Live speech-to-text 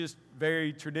just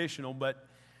very traditional, but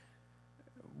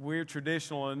we're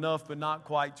traditional enough, but not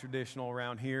quite traditional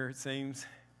around here, it seems.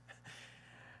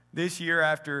 This year,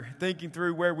 after thinking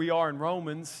through where we are in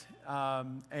Romans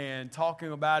and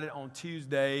talking about it on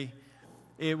Tuesday,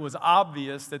 it was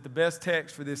obvious that the best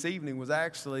text for this evening was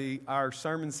actually our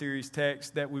sermon series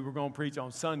text that we were going to preach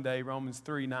on Sunday, Romans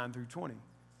 3, 9 through 20.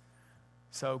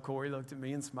 So Corey looked at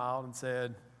me and smiled and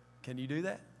said, "Can you do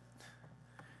that?"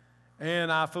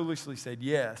 And I foolishly said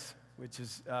yes, which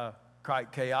is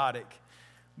quite chaotic.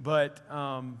 But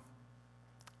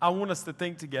I want us to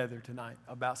think together tonight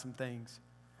about some things.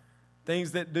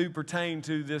 Things that do pertain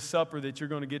to this supper that you're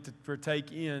going to get to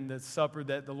partake in, the supper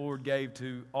that the Lord gave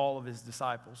to all of His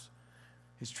disciples,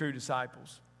 His true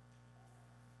disciples.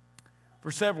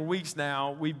 For several weeks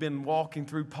now, we've been walking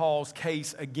through Paul's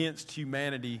case against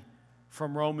humanity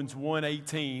from Romans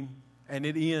 1:18, and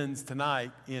it ends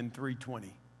tonight in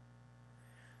 3:20.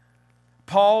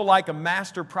 Paul, like a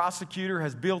master prosecutor,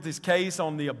 has built his case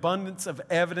on the abundance of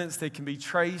evidence that can be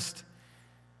traced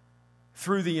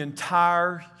through the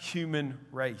entire human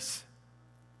race.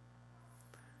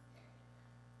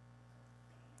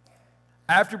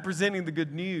 After presenting the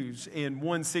good news in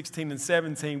 1:16 and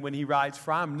 17, when he writes,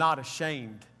 "For I am not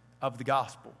ashamed of the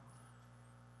gospel,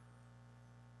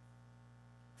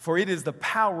 for it is the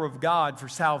power of God for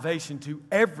salvation to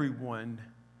everyone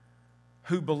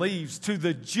who believes, to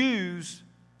the Jews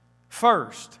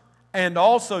first, and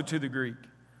also to the Greek.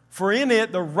 For in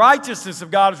it the righteousness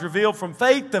of God is revealed from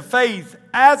faith to faith,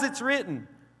 as it's written,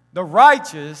 the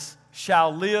righteous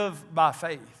shall live by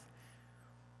faith."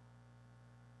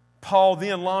 Paul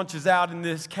then launches out in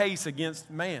this case against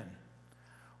man.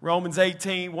 Romans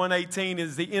 1:18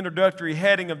 is the introductory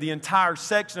heading of the entire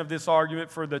section of this argument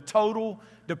for the total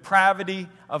depravity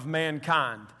of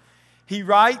mankind. He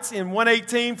writes in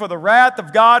 1:18, "For the wrath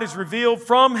of God is revealed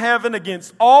from heaven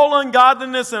against all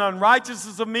ungodliness and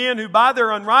unrighteousness of men who by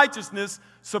their unrighteousness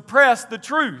suppress the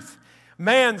truth."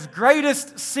 Man's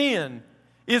greatest sin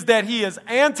is that he is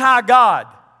anti-God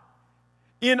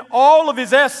in all of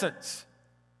his essence.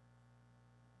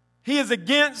 He is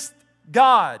against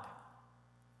God.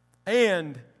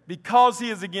 And because he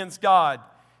is against God,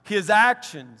 his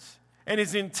actions and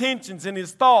his intentions and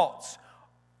his thoughts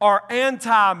are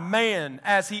anti-man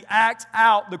as he acts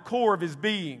out the core of his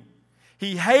being.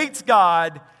 He hates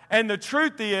God, and the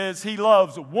truth is he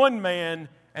loves one man,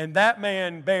 and that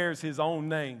man bears his own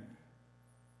name.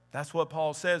 That's what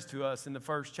Paul says to us in the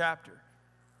first chapter.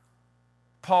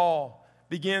 Paul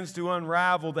begins to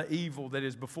unravel the evil that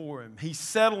is before him. He's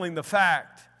settling the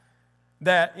fact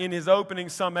that in his opening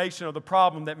summation of the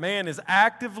problem that man is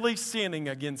actively sinning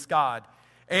against God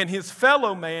and his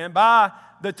fellow man by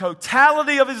the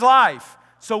totality of his life.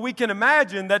 So we can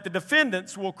imagine that the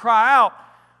defendants will cry out,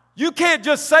 "You can't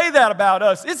just say that about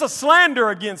us. It's a slander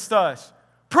against us.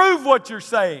 Prove what you're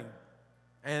saying."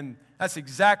 And that's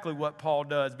exactly what Paul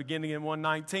does, beginning in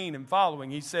 1:19 and following.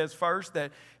 He says first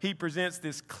that he presents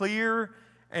this clear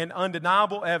and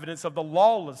undeniable evidence of the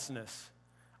lawlessness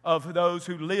of those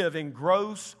who live in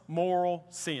gross moral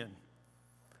sin.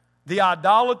 The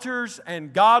idolaters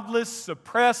and godless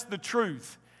suppress the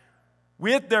truth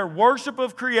with their worship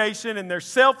of creation and their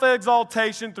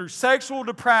self-exaltation through sexual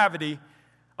depravity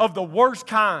of the worst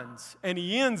kinds. And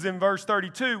he ends in verse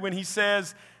 32 when he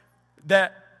says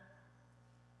that,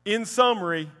 in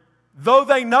summary, though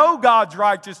they know God's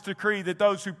righteous decree that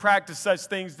those who practice such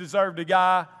things deserve to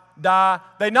die,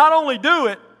 they not only do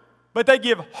it, but they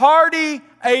give hearty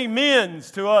amens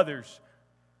to others.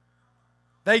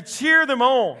 They cheer them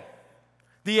on.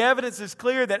 The evidence is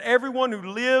clear that everyone who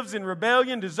lives in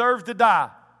rebellion deserves to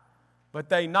die. But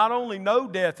they not only know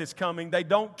death is coming, they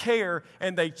don't care,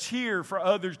 and they cheer for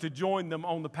others to join them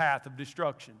on the path of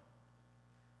destruction.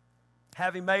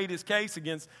 Having made his case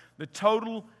against the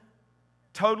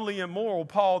totally immoral,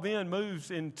 Paul then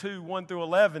moves into 1 through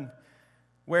 11,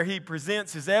 where he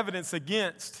presents his evidence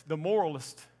against the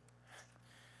moralist.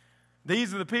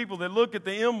 These are the people that look at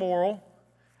the immoral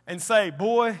and say,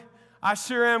 "Boy, I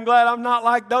sure am glad I'm not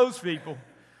like those people.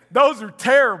 Those are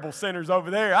terrible sinners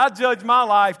over there. I judge my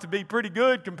life to be pretty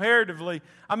good comparatively.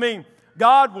 I mean,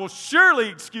 God will surely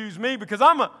excuse me because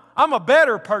I'm a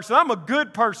better person. I'm a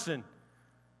good person."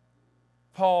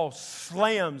 Paul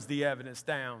slams the evidence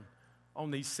down on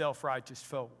these self-righteous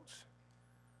folks.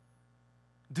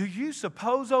 "Do you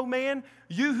suppose, O man,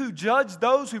 you who judge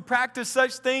those who practice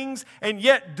such things and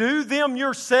yet do them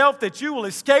yourself, that you will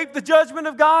escape the judgment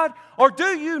of God? Or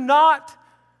do you not?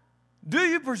 Do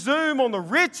you presume on the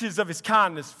riches of His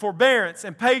kindness, forbearance,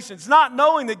 and patience, not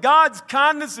knowing that God's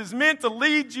kindness is meant to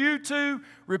lead you to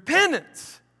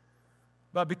repentance?"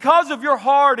 But because of your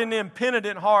hard and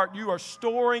impenitent heart, you are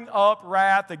storing up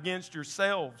wrath against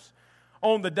yourselves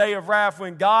on the day of wrath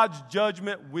when God's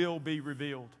judgment will be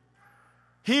revealed.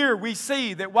 Here we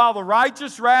see that while the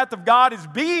righteous wrath of God is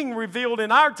being revealed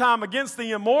in our time against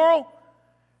the immoral,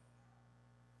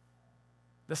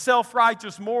 the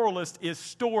self-righteous moralist is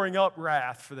storing up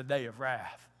wrath for the day of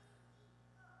wrath,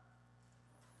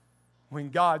 when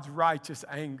God's righteous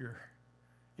anger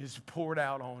is poured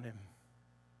out on him.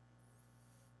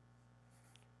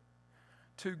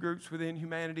 Two groups within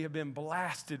humanity have been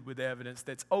blasted with evidence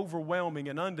that's overwhelming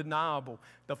and undeniable.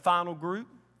 The final group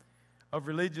of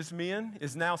religious men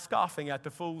is now scoffing at the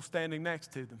fool standing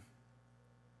next to them.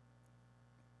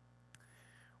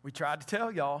 We tried to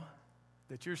tell y'all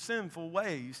that your sinful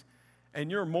ways and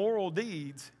your moral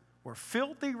deeds were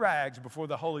filthy rags before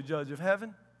the holy judge of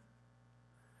heaven.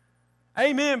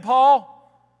 Amen, Paul.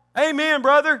 Amen,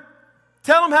 brother.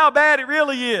 Tell them how bad it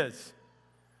really is.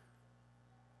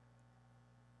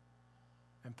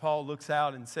 And Paul looks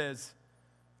out and says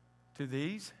to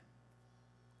these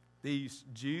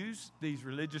Jews, these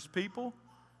religious people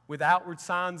with outward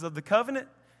signs of the covenant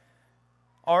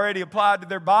already applied to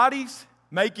their bodies,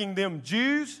 making them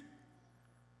Jews,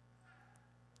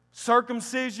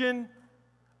 circumcision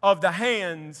of the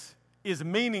hands is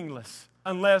meaningless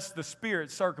unless the Spirit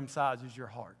circumcises your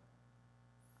heart.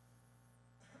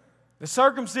 The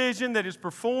circumcision that is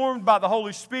performed by the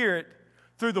Holy Spirit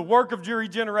through the work of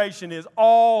regeneration is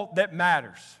all that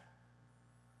matters.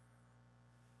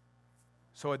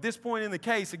 So at this point in the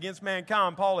case against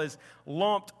mankind, Paul has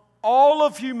lumped all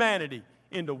of humanity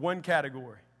into one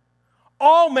category.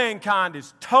 All mankind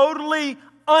is totally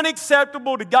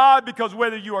unacceptable to God because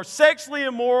whether you are sexually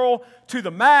immoral to the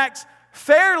max,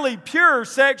 fairly pure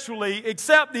sexually,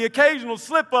 except the occasional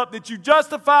slip-up that you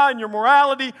justify in your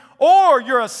morality, or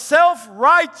you're a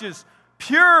self-righteous,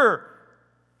 pure,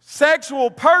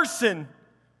 sexual person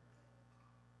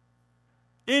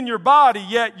in your body,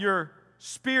 yet your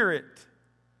spirit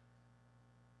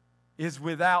is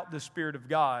without the Spirit of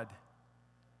God.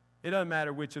 It doesn't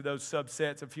matter which of those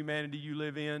subsets of humanity you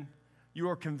live in. You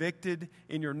are convicted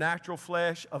in your natural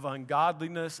flesh of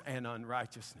ungodliness and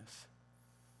unrighteousness.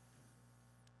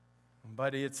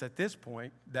 But it's at this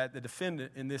point that the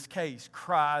defendant in this case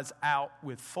cries out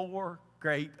with four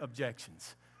great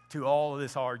objections to all of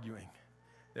this arguing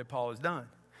that Paul has done.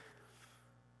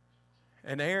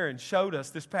 And Aaron showed us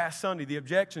this past Sunday the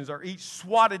objections are each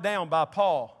swatted down by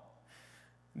Paul.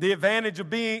 The advantage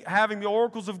of having the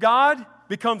oracles of God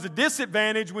becomes a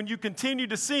disadvantage when you continue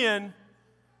to sin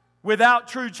without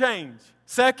true change.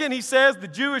 Second, he says the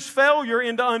Jewish failure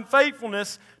into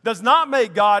unfaithfulness does not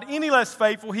make God any less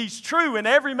faithful. He's true and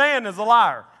every man is a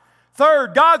liar.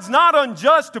 Third, God's not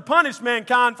unjust to punish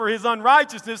mankind for his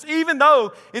unrighteousness, even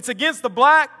though it's against the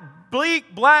bleak,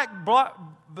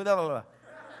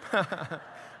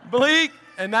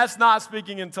 and that's not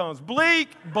speaking in tongues, bleak,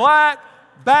 black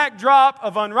backdrop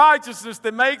of unrighteousness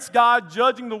that makes God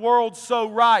judging the world so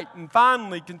right. And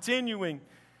finally, continuing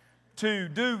to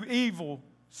do evil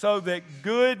so that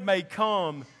good may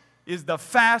come is the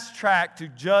fast track to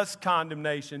just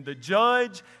condemnation. The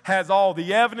judge has all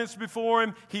the evidence before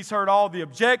him. He's heard all the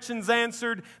objections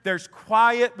answered. There's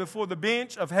quiet before the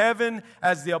bench of heaven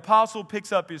as the apostle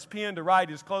picks up his pen to write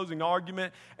his closing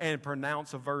argument and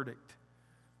pronounce a verdict.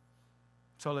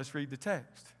 So let's read the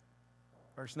text.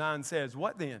 Verse 9 says,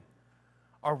 "What then?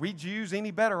 Are we Jews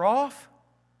any better off?"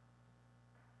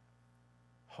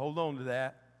 Hold on to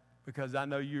that, because I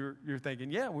know you're thinking,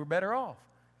 yeah, we're better off,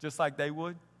 just like they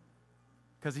would.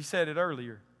 Because he said it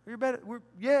earlier.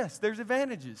 Yes, there's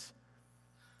advantages.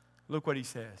 Look what he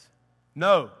says.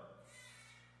 "No,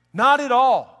 not at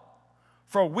all.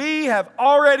 For we have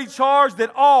already charged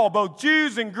that all, both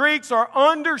Jews and Greeks, are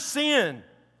under sin.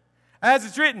 As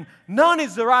it's written, none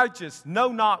is the righteous, no,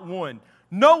 not one.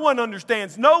 No one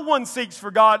understands, no one seeks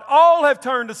for God. All have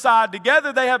turned aside.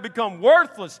 Together they have become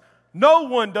worthless. No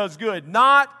one does good,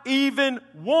 not even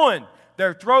one.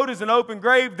 Their throat is an open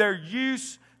grave.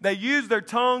 They use their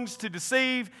tongues to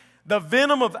deceive. The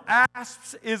venom of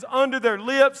asps is under their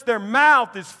lips. Their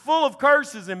mouth is full of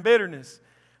curses and bitterness.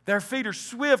 Their feet are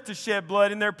swift to shed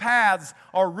blood, and their paths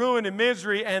are ruin and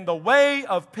misery. And the way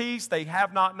of peace they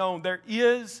have not known. There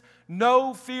is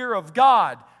no fear of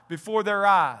God before their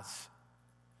eyes."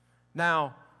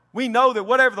 Now, we know that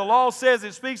whatever the law says,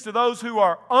 it speaks to those who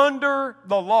are under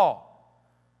the law,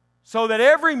 so that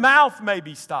every mouth may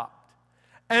be stopped,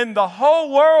 and the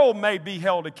whole world may be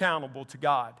held accountable to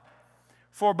God.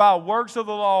 For by works of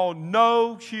the law,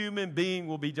 no human being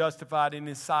will be justified in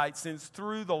his sight, since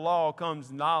through the law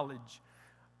comes knowledge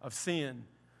of sin.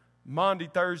 Maundy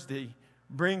Thursday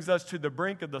brings us to the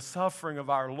brink of the suffering of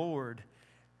our Lord.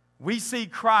 We see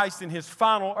Christ in his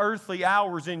final earthly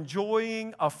hours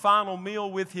enjoying a final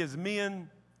meal with his men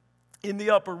in the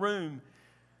upper room.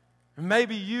 And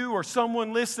maybe you or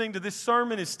someone listening to this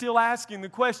sermon is still asking the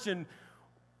question,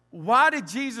 why did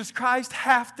Jesus Christ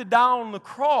have to die on the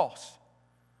cross?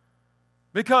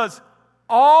 Because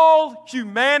all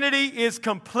humanity is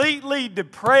completely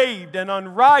depraved and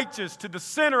unrighteous to the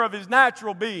center of his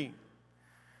natural being.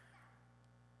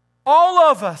 All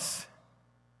of us,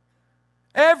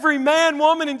 every man,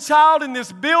 woman, and child in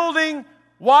this building,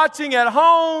 watching at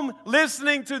home,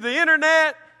 listening to the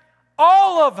internet,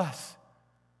 all of us.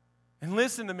 And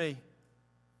listen to me.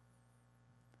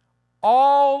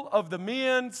 All of the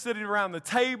men sitting around the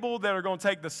table that are going to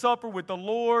take the supper with the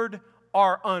Lord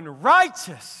are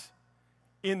unrighteous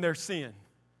in their sin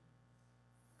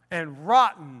and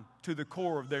rotten to the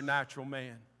core of their natural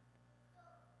man.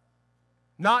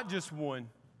 Not just one,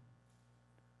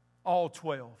 all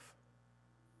 12.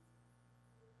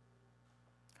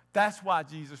 That's why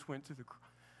Jesus went to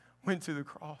the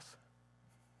cross.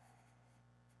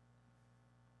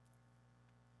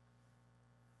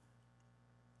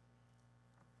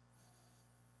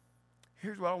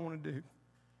 Here's what I want to do.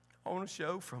 I want to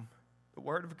show from the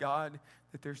Word of God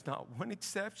that there's not one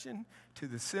exception to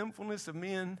the sinfulness of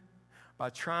men by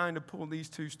trying to pull these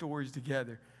two stories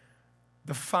together.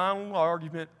 The final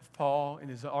argument of Paul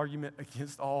and his argument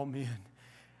against all men,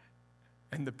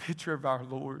 and the picture of our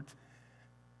Lord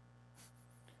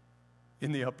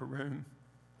in the upper room,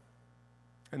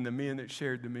 and the men that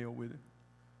shared the meal with him.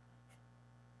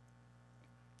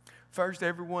 First,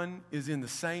 everyone is in the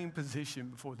same position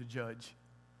before the judge.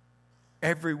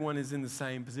 Everyone is in the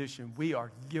same position. We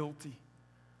are guilty.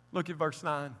 Look at verse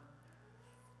 9.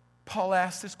 Paul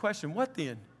asks this question, what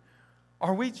then?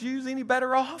 Are we Jews any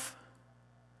better off?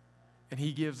 And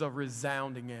he gives a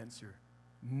resounding answer.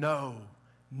 No,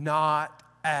 not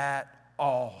at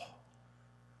all.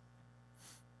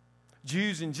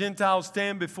 Jews and Gentiles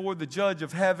stand before the judge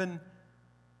of heaven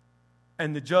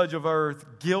and the judge of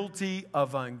earth, guilty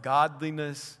of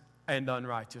ungodliness and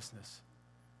unrighteousness.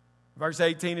 Verse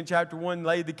 18 in chapter 1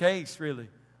 laid the case, really.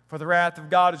 For the wrath of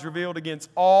God is revealed against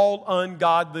all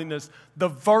ungodliness, the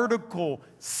vertical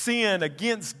sin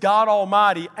against God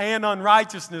Almighty and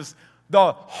unrighteousness,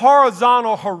 the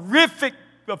horizontal, horrific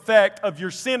effect of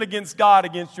your sin against God,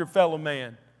 against your fellow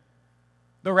man.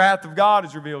 The wrath of God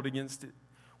is revealed against it.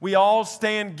 We all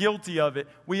stand guilty of it.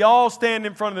 We all stand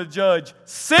in front of the judge,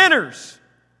 sinners.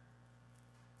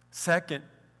 Second,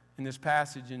 in this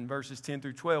passage in verses 10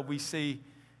 through 12, we see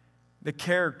the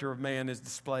character of man is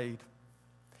displayed.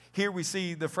 Here we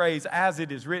see the phrase, as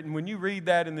it is written. When you read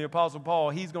that in the Apostle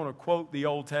Paul, he's going to quote the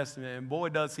Old Testament, and boy,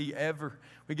 does he ever.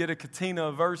 We get a katina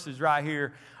of verses right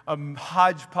here, a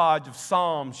hodgepodge of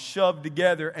Psalms shoved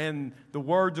together, and the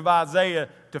words of Isaiah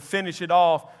to finish it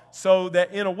off, so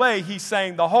that in a way he's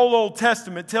saying the whole Old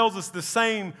Testament tells us the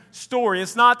same story.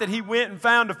 It's not that he went and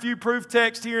found a few proof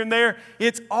texts here and there.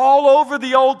 It's all over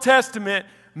the Old Testament.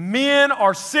 Men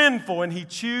are sinful, and he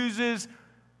chooses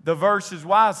the verses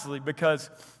wisely because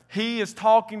he is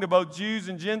talking to both Jews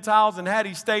and Gentiles, and had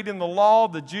he stayed in the law,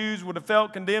 the Jews would have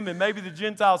felt condemned, and maybe the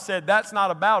Gentiles said, that's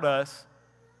not about us.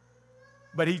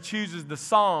 But he chooses the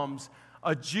Psalms,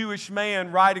 a Jewish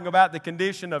man writing about the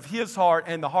condition of his heart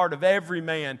and the heart of every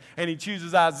man. And he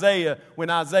chooses Isaiah when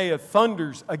Isaiah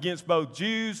thunders against both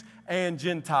Jews and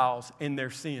Gentiles in their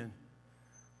sin.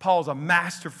 Paul's a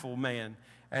masterful man,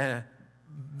 and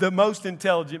the most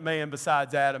intelligent man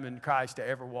besides Adam and Christ to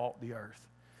ever walk the earth.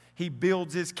 He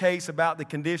builds his case about the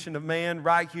condition of man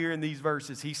right here in these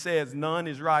verses. He says, none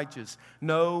is righteous.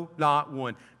 No, not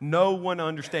one. No one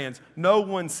understands. No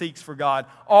one seeks for God.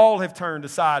 All have turned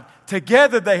aside.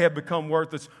 Together they have become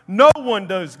worthless. No one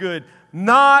does good.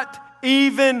 Not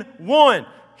even one.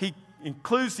 He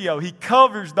inclusio. He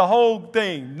covers the whole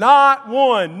thing. Not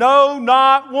one. No,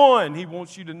 not one. He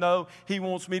wants you to know. He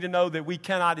wants me to know that we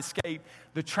cannot escape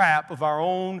the trap of our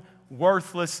own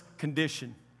worthless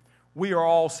condition. We are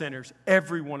all sinners,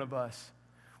 every one of us.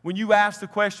 When you ask the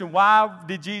question, why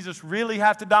did Jesus really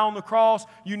have to die on the cross?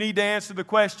 You need to answer the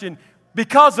question,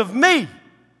 because of me.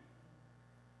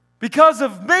 Because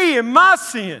of me and my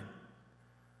sin.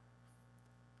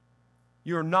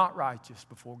 You are not righteous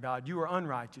before God. You are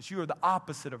unrighteous. You are the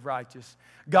opposite of righteous.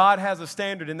 God has a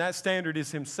standard, and that standard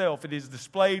is Himself. It is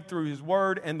displayed through His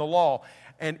Word and the law.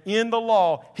 And in the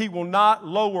law, He will not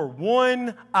lower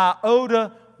one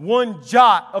iota, one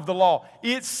jot of the law.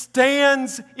 It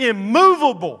stands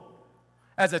immovable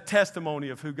as a testimony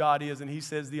of who God is. And He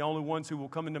says the only ones who will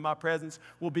come into my presence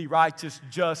will be righteous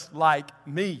just like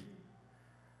me.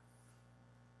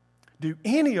 Do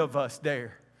any of us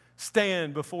dare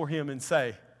stand before Him and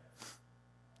say,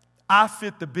 I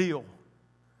fit the bill.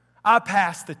 I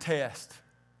passed the test.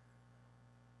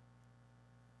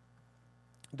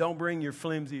 Don't bring your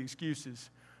flimsy excuses,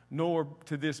 nor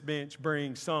to this bench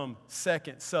bring some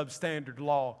second substandard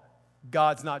law.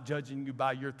 God's not judging you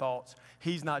by your thoughts.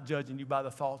 He's not judging you by the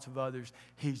thoughts of others.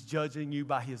 He's judging you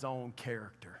by His own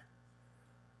character.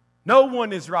 No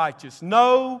one is righteous.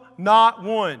 No, not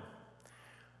one.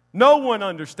 No one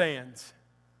understands.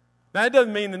 Now, it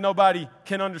doesn't mean that nobody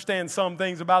can understand some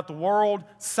things about the world,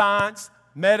 science,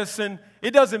 medicine.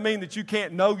 It doesn't mean that you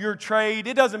can't know your trade.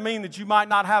 It doesn't mean that you might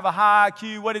not have a high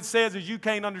IQ. What it says is you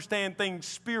can't understand things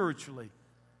spiritually.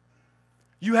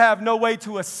 You have no way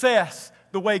to assess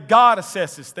the way God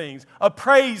assesses things,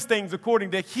 appraise things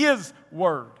according to His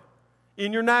word.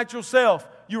 In your natural self,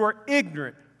 you are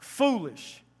ignorant,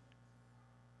 foolish.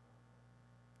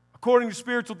 According to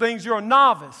spiritual things, you're a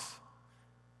novice.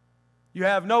 You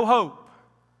have no hope.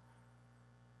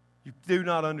 You do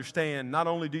not understand. Not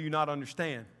only do you not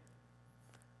understand,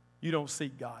 you don't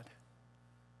seek God.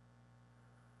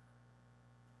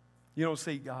 You don't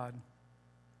seek God.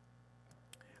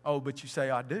 Oh, but you say,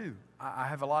 I do. I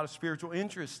have a lot of spiritual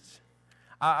interests.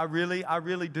 I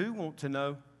really do want to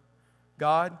know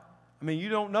God. I mean, you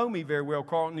don't know me very well,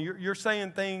 Carlton. You're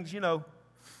saying things,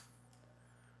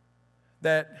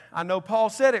 that I know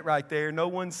Paul said it right there. No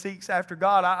one seeks after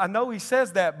God. I know he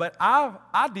says that, but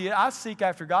I seek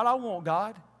after God. I want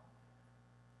God.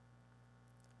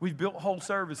 We've built whole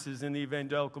services in the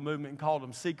evangelical movement and called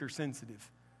them seeker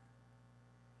sensitive.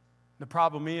 The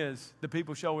problem is the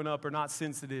people showing up are not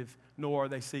sensitive, nor are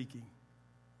they seeking.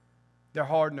 They're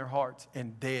hard in their hearts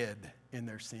and dead in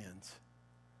their sins.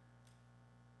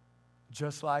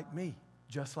 Just like me,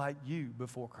 just like you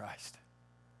before Christ.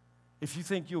 If you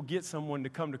think you'll get someone to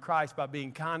come to Christ by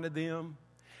being kind to them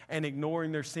and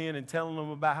ignoring their sin and telling them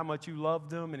about how much you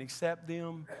love them and accept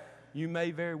them, you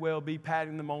may very well be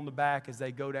patting them on the back as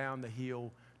they go down the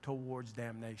hill towards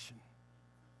damnation.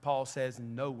 Paul says,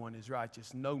 no one is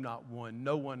righteous, no, not one.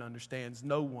 No one understands,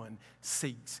 no one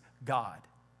seeks God.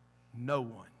 No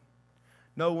one.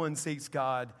 No one seeks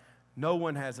God. No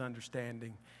one has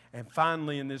understanding. And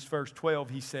finally, in this verse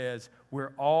 12, he says,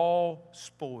 we're all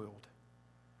spoiled.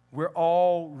 We're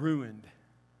all ruined.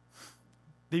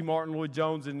 D. Martin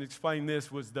Lloyd-Jones, and explained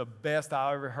this, was the best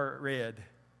I ever read.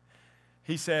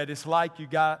 He said, it's like you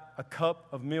got a cup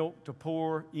of milk to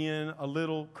pour in a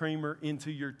little creamer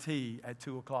into your tea at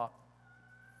 2 o'clock.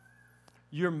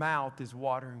 Your mouth is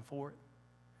watering for it.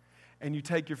 And you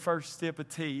take your first sip of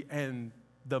tea and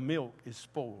the milk is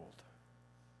spoiled.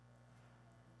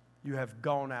 You have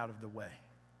gone out of the way.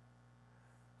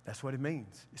 That's what it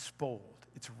means. It's spoiled.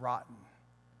 It's rotten.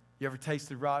 You ever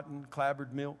tasted rotten,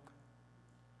 clabbered milk?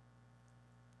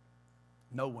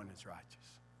 No one is righteous.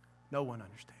 No one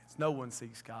understands. No one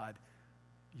seeks God.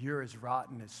 You're as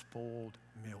rotten as spoiled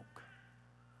milk.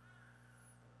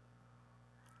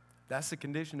 That's the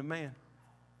condition of man.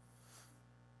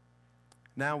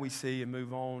 Now we see and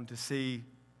move on to see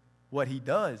what he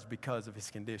does because of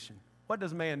his condition. What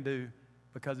does man do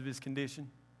because of his condition?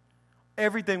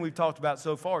 Everything we've talked about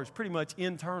so far is pretty much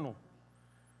internal.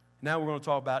 Now we're going to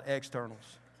talk about externals.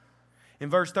 In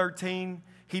verse 13,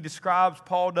 he describes,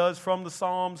 Paul does from the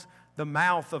Psalms, the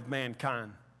mouth of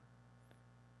mankind.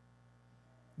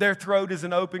 Their throat is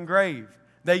an open grave.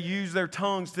 They use their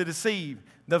tongues to deceive.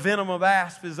 The venom of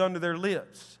asp is under their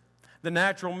lips. The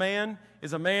natural man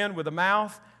is a man with a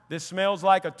mouth that smells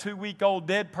like a 2-week-old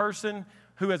dead person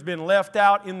who has been left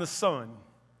out in the sun.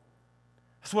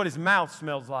 That's what his mouth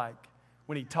smells like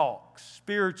when he talks.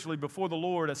 Spiritually, before the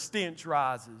Lord, a stench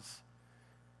rises.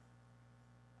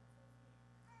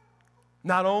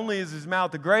 Not only is his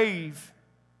mouth a grave,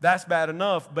 that's bad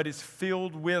enough, but it's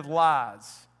filled with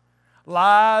lies.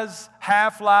 Lies,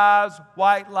 half lies,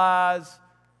 white lies,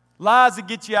 lies that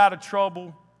get you out of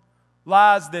trouble,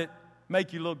 lies that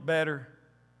make you look better.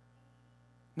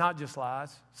 Not just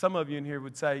lies. Some of you in here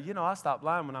would say, I stopped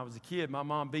lying when I was a kid. My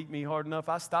mom beat me hard enough,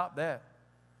 I stopped that.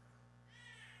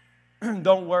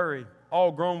 Don't worry,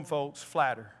 all grown folks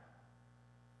flatter.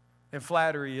 And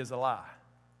flattery is a lie.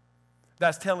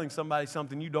 That's telling somebody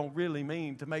something you don't really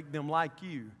mean to make them like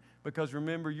you. Because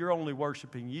remember, you're only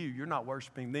worshiping you. You're not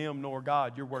worshiping them nor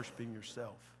God. You're worshiping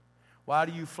yourself. Why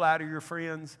do you flatter your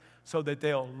friends? So that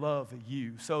they'll love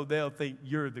you. So they'll think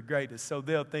you're the greatest. So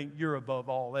they'll think you're above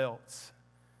all else.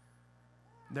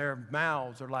 Their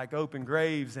mouths are like open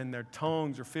graves and their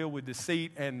tongues are filled with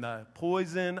deceit, and the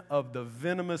poison of the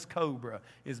venomous cobra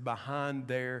is behind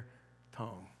their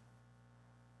tongue.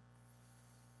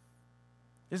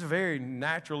 It's a very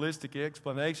naturalistic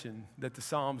explanation that the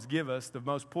Psalms give us. The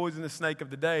most poisonous snake of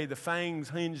the day, the fangs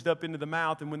hinged up into the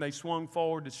mouth, and when they swung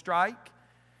forward to strike,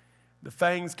 the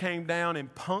fangs came down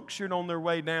and punctured on their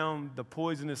way down the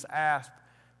poisonous asp,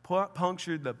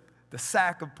 punctured the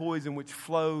sac of poison which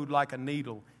flowed like a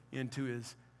needle into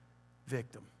his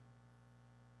victim.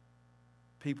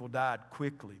 People died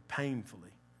quickly,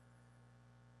 painfully.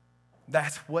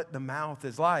 That's what the mouth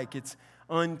is like. It's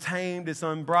untamed, it's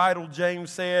unbridled,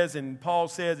 James says, and Paul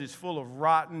says it's full of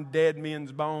rotten, dead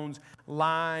men's bones,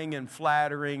 lying and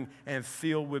flattering and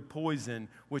filled with poison,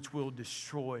 which will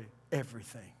destroy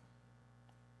everything.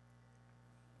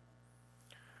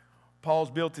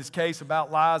 Paul's built his case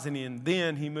about lies, and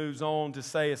then he moves on to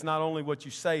say it's not only what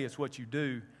you say, it's what you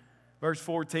do. Verse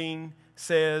 15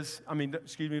 says,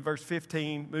 verse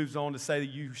 15 moves on to say that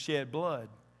you shed blood.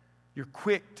 You're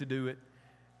quick to do it,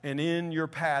 and in your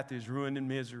path is ruin and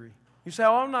misery. You say,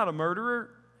 oh, I'm not a murderer.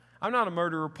 I'm not a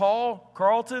murderer, Paul,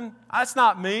 Carlton. That's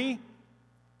not me.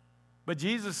 But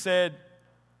Jesus said,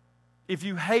 if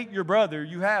you hate your brother,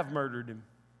 you have murdered him.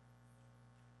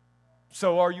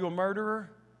 So are you a murderer?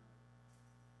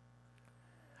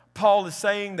 Paul is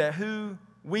saying that who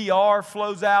we are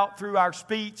flows out through our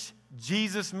speech.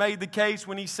 Jesus made the case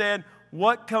when he said,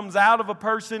 what comes out of a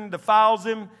person defiles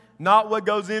him, not what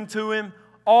goes into him.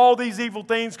 All these evil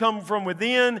things come from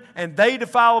within, and they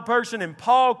defile a person. And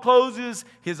Paul closes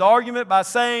his argument by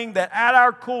saying that at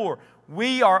our core,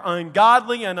 we are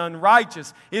ungodly and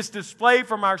unrighteous. It's displayed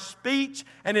from our speech,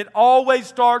 and it always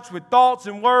starts with thoughts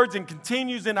and words and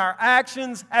continues in our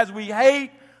actions as we hate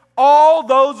all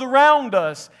those around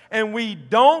us. And we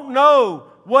don't know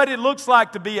what it looks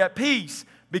like to be at peace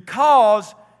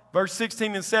because, verse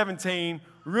 16 and 17,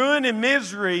 ruin and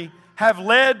misery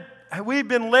we've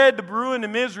been led to ruin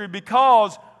and misery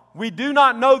because we do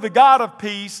not know the God of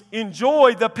peace,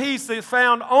 enjoy the peace that is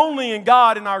found only in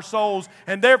God in our souls,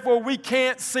 and therefore we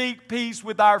can't seek peace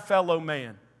with our fellow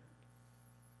man.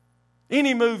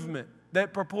 Any movement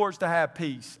that purports to have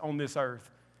peace on this earth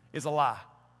is a lie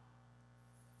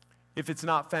if it's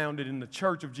not founded in the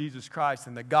church of Jesus Christ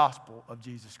and the gospel of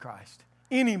Jesus Christ.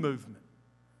 Any movement,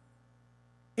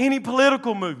 any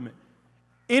political movement,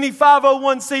 any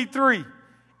 501c3,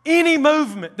 any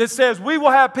movement that says we will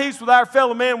have peace with our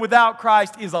fellow man without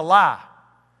Christ is a lie.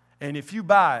 And if you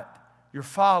buy it, you're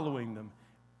following them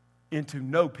into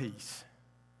no peace.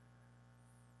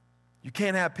 You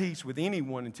can't have peace with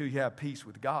anyone until you have peace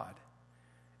with God.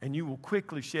 And you will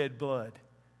quickly shed blood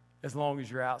as long as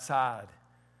you're outside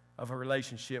of a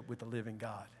relationship with the living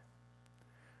God.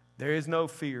 There is no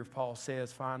fear, Paul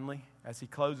says finally, as he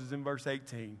closes in verse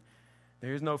 18.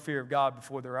 There is no fear of God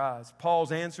before their eyes.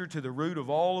 Paul's answer to the root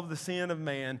of all of the sin of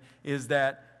man is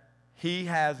that he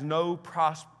has no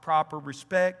proper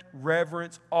respect,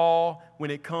 reverence, awe when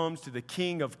it comes to the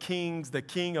King of kings, the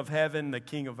King of heaven, the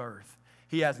King of earth.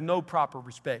 He has no proper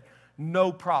respect,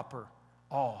 no proper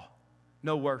awe,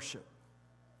 no worship.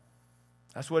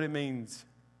 That's what it means.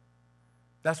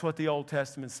 That's what the Old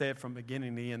Testament said from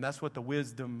beginning to end. That's what the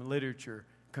wisdom literature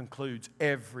concludes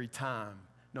every time,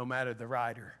 no matter the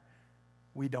writer.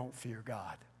 We don't fear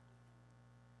God.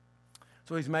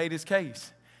 So he's made his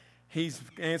case. He's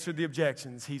answered the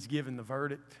objections. He's given the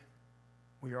verdict.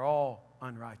 We are all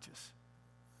unrighteous.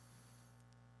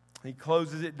 He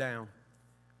closes it down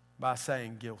by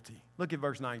saying guilty. Look at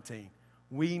verse 19.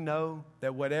 We know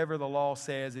that whatever the law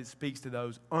says, it speaks to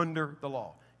those under the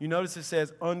law. You notice it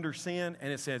says under sin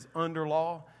and it says under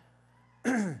law.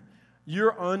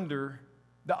 You're under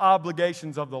the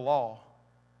obligations of the law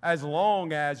as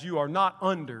long as you are not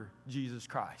under Jesus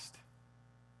Christ.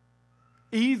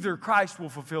 Either Christ will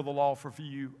fulfill the law for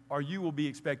you or you will be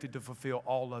expected to fulfill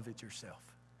all of it yourself.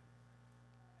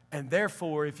 And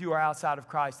therefore, if you are outside of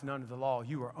Christ and under the law,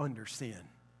 you are under sin.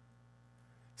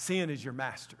 Sin is your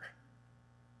master.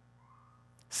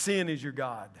 Sin is your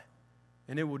God.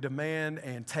 And it will demand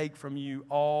and take from you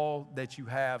all that you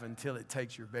have until it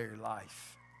takes your very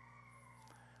life.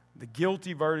 The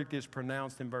guilty verdict is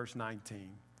pronounced in verse 19.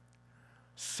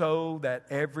 So that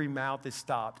every mouth is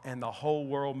stopped and the whole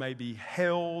world may be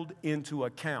held into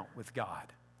account with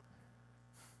God.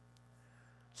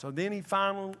 So then he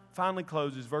finally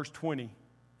closes verse 20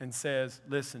 and says,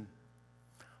 listen,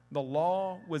 the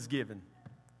law was given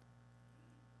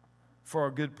for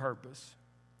a good purpose,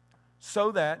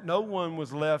 so that no one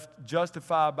was left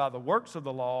justified by the works of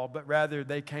the law, but rather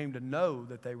they came to know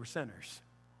that they were sinners.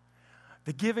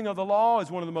 The giving of the law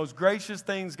is one of the most gracious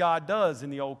things God does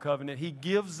in the Old Covenant. He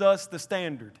gives us the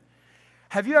standard.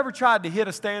 Have you ever tried to hit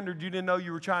a standard you didn't know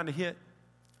you were trying to hit?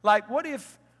 Like, what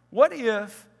if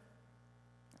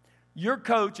Your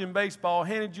coach in baseball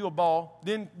handed you a ball,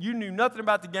 then you knew nothing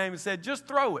about the game and said, just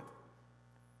throw it.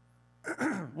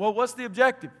 Well, what's the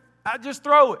objective? I just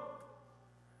throw it.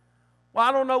 Well,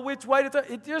 I don't know which way to throw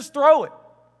it. Just throw it.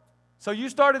 So you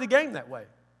started the game that way.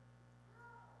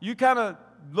 You kind of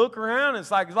look around, and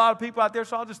it's like there's a lot of people out there,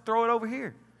 so I'll just throw it over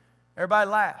here. Everybody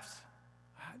laughs.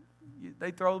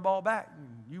 They throw the ball back.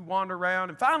 You wander around,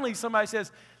 and finally somebody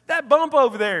says, that bump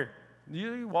over there.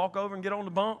 You walk over and get on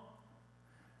the bump.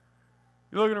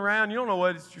 You're looking around, you don't know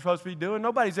what you're supposed to be doing.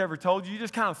 Nobody's ever told you. You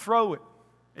just kind of throw it.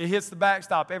 It hits the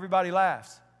backstop. Everybody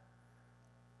laughs.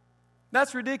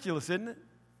 That's ridiculous, isn't it?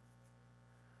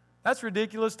 That's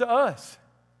ridiculous to us.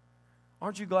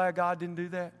 Aren't you glad God didn't do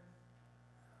that?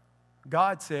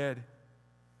 God said,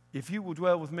 if you will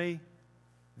dwell with me,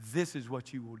 this is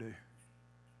what you will do.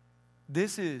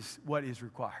 This is what is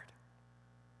required.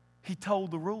 He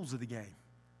told the rules of the game.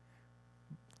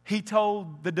 He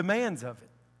told the demands of it.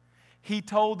 He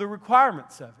told the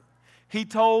requirements of it. He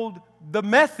told the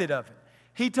method of it.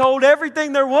 He told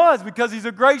everything there was because He's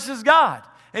a gracious God.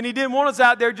 And He didn't want us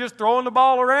out there just throwing the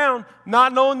ball around,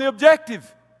 not knowing the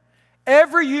objective.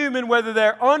 Every human, whether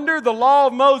they're under the law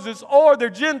of Moses or they're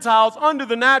Gentiles under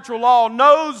the natural law,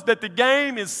 knows that the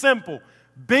game is simple.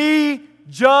 Be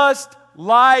just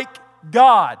like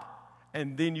God,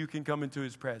 and then you can come into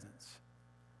His presence.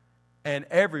 And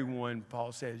everyone,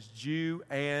 Paul says, Jew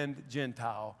and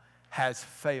Gentile, has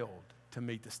failed to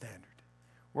meet the standard.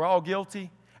 We're all guilty,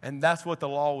 and that's what the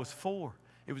law was for.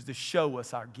 It was to show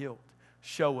us our guilt,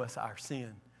 show us our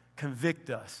sin, convict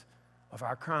us of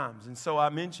our crimes. And so I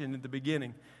mentioned at the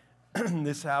beginning,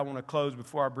 this is how I want to close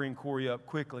before I bring Corey up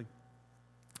quickly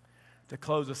to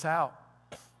close us out.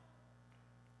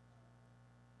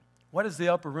 What does the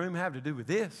upper room have to do with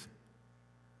this?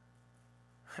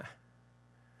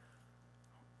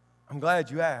 I'm glad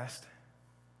you asked.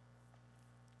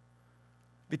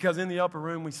 Because in the upper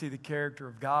room we see the character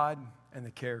of God and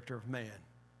the character of man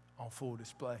on full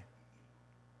display.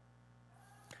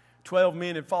 12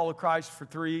 men had followed Christ for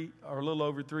a little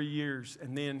over 3 years,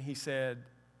 and then He said,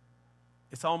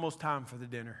 it's almost time for the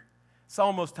dinner. It's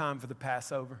almost time for the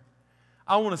Passover.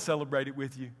 I want to celebrate it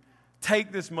with you.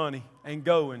 Take this money and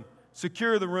go and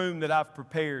secure the room that I've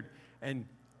prepared, and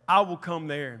I will come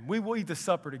there, and we will eat the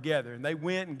supper together. And they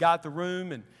went and got the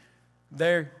room, and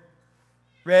they're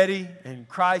ready, and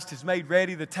Christ has made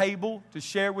ready the table to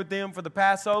share with them for the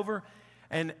Passover.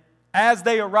 And as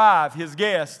they arrive, His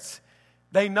guests,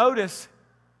 they notice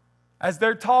as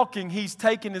they're talking, He's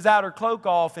taken His outer cloak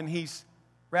off and He's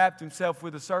wrapped Himself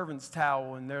with a servant's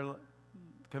towel, and they're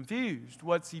confused.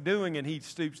 What's He doing? And He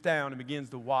stoops down and begins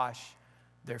to wash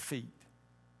their feet.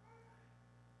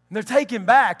 And they're taken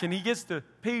back, and He gets to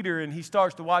Peter and He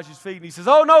starts to wash his feet, and He says,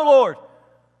 oh no, Lord,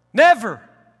 never.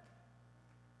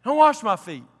 Don't wash my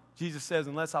feet. Jesus says,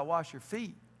 unless I wash your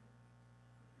feet,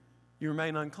 you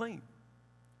remain unclean.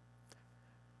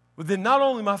 Well, then not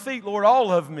only my feet, Lord,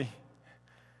 all of me.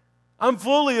 I'm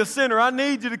fully a sinner. I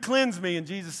need you to cleanse me. And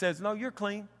Jesus says, no, you're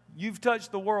clean. You've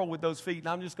touched the world with those feet, and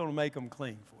I'm just going to make them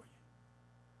clean for you.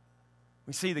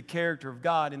 We see the character of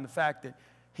God in the fact that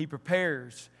He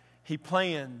prepares, He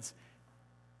plans,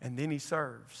 and then He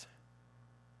serves.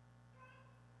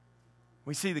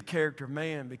 We see the character of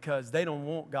man because they don't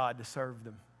want God to serve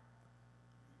them.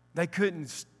 They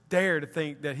couldn't dare to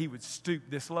think that He would stoop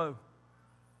this low.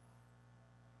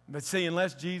 But see,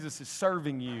 unless Jesus is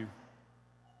serving you,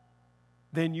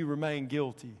 then you remain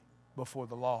guilty before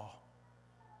the law.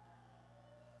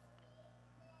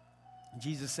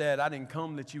 Jesus said, I didn't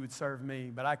come that you would serve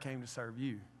me, but I came to serve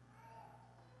you.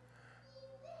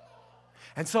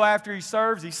 And so after He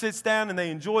serves, He sits down and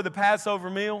they enjoy the Passover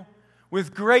meal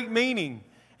with great meaning.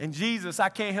 And Jesus, I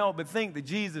can't help but think that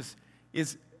Jesus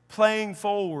is playing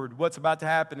forward what's about to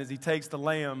happen as He takes the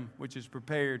lamb, which is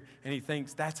prepared, and He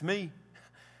thinks, that's me.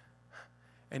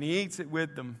 And He eats it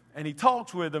with them, and He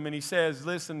talks with them, and He says,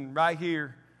 listen, right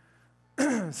here,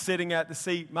 sitting at the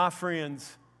seat, my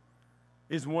friends,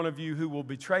 is one of you who will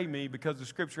betray me because the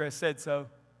Scripture has said so.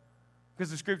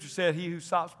 Because the Scripture said, he who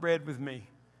stops bread with me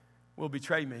will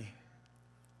betray me.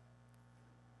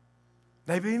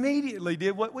 They immediately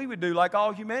did what we would do, like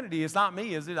all humanity. It's not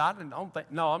me, is it? I don't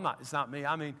think. No, I'm not. It's not me.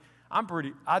 I mean,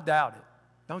 I doubt it.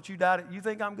 Don't you doubt it? You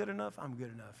think I'm good enough? I'm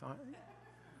good enough. All right?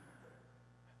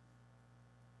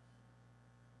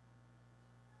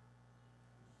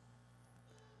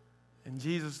 And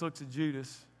Jesus looks at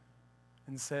Judas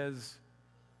and says,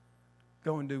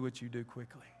 go and do what you do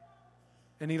quickly.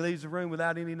 And He leaves the room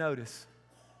without any notice.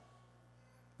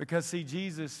 Because, see,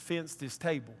 Jesus fenced His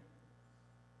table.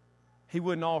 He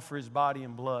wouldn't offer His body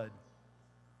and blood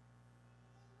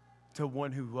to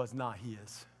one who was not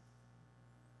His.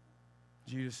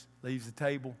 Judas leaves the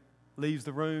table, leaves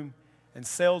the room, and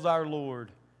sells our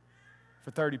Lord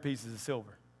for 30 pieces of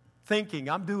silver. Thinking,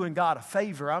 I'm doing God a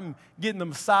favor. I'm getting the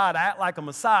Messiah to act like a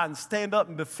Messiah and stand up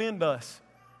and defend us.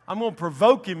 I'm going to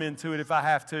provoke him into it if I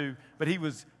have to. But he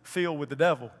was filled with the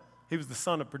devil. He was the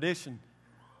son of perdition.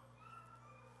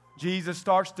 Jesus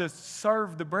starts to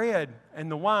serve the bread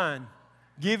and the wine,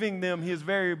 giving them his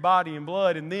very body and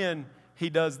blood. And then he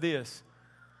does this.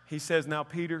 He says, now,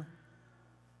 Peter,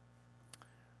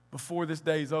 before this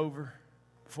day's over,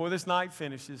 before this night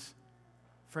finishes,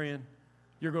 friend,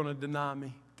 you're going to deny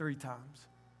me 3 times.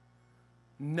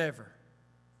 Never.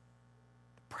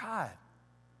 The pride.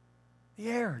 The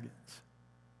arrogance.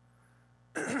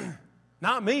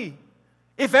 Not me.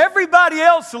 If everybody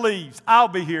else leaves, I'll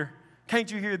be here.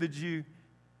 Can't you hear the Jew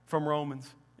from Romans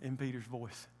in Peter's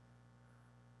voice?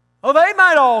 Oh, they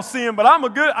might all sin, but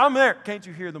I'm there. Can't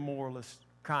you hear the moralist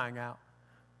crying out?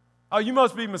 Oh, you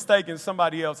must be mistaken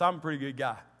somebody else. I'm a pretty good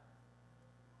guy.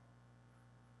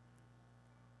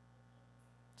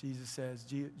 Jesus says,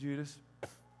 Judas,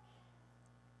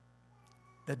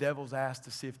 the devil's asked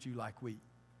to sift you like wheat.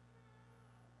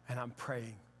 And I'm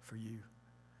praying for you.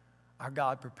 Our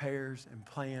God prepares and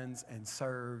plans and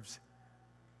serves.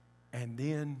 And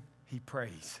then he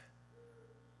prays.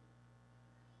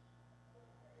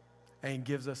 And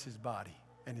gives us his body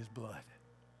and his blood.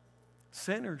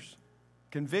 Sinners,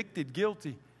 convicted,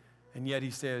 guilty. And yet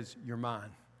he says, you're mine.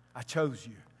 I chose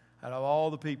you. Out of all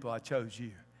the people, I chose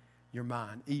you. You're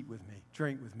mine. Eat with me,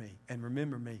 drink with me, and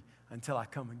remember me until I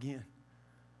come again.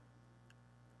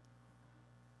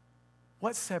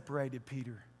 What separated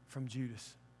Peter from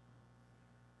Judas?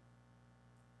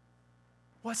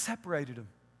 What separated them?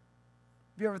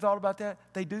 Have you ever thought about that?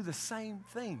 They do the same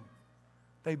thing.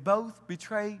 They both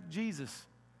betray Jesus.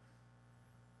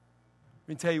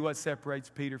 Let me tell you what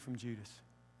separates Peter from Judas.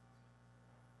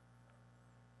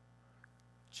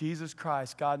 Jesus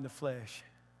Christ, God in the flesh,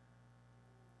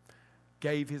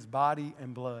 gave his body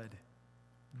and blood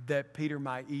that Peter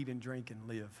might eat and drink and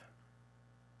live.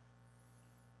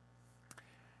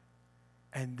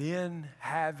 And then,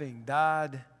 having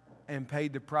died and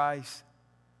paid the price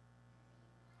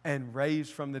and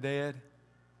raised from the dead,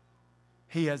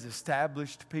 he has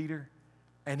established Peter,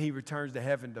 and he returns to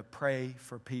heaven to pray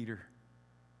for Peter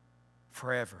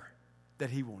forever,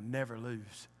 that he will never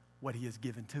lose what he has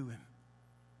given to him.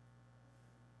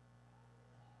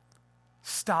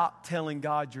 Stop telling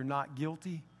God you're not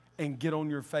guilty and get on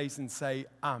your face and say,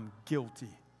 I'm guilty.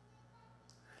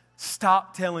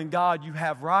 Stop telling God you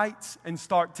have rights and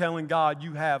start telling God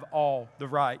you have all the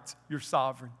rights. You're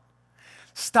sovereign.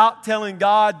 Stop telling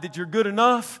God that you're good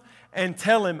enough and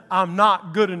tell him I'm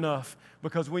not good enough,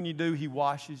 because when you do, he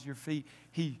washes your feet.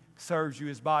 He serves you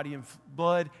his body and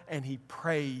blood, and he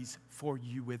prays for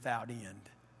you without end.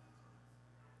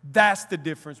 That's the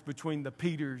difference between the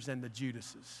Peters and the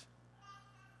Judases.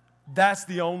 That's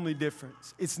the only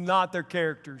difference. It's not their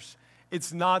characters.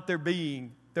 It's not their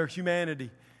being, their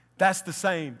humanity. That's the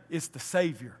same. It's the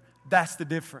Savior. That's the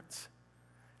difference.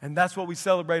 And that's what we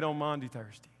celebrate on Maundy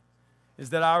Thursday, is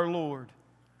that our Lord,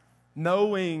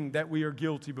 knowing that we are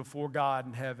guilty before God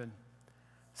in heaven,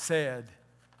 said,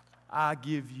 I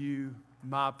give you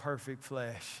my perfect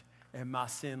flesh and my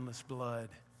sinless blood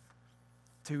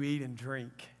to eat and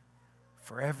drink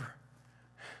forever.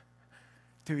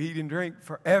 To eat and drink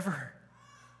forever.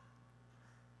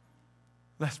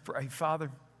 Let's pray. Father,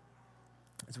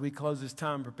 as we close this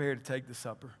time, prepare to take the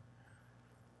supper.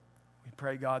 We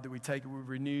pray, God, that we take it with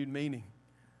renewed meaning,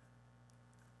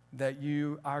 that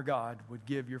you, our God, would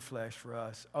give your flesh for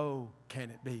us. Oh, can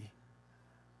it be?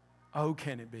 Oh,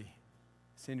 can it be?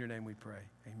 It's in your name we pray.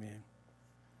 Amen.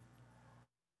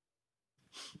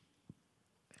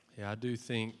 Yeah, I do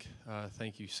think,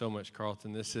 thank you so much,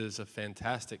 Carlton. This is a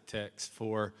fantastic text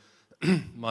for my